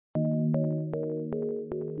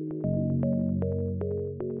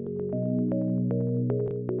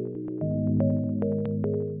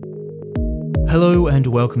Hello and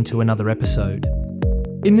welcome to another episode.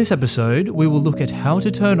 In this episode, we will look at how to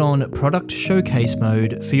turn on product showcase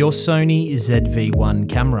mode for your Sony ZV-1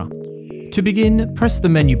 camera. To begin, press the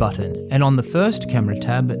menu button and on the first camera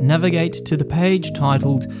tab, navigate to the page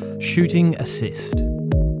titled Shooting Assist.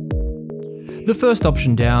 The first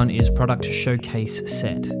option down is Product Showcase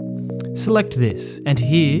Set. Select this, and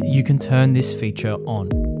here you can turn this feature on.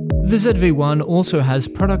 The ZV-1 also has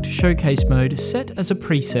Product Showcase mode set as a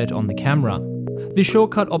preset on the camera. The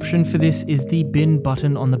shortcut option for this is the bin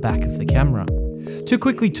button on the back of the camera. To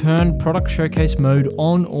quickly turn Product Showcase mode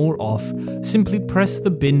on or off, simply press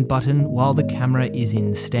the bin button while the camera is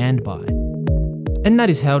in standby. And that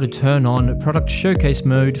is how to turn on Product Showcase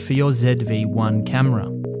mode for your ZV-1 camera.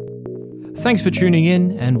 Thanks for tuning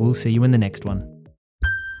in, and we'll see you in the next one.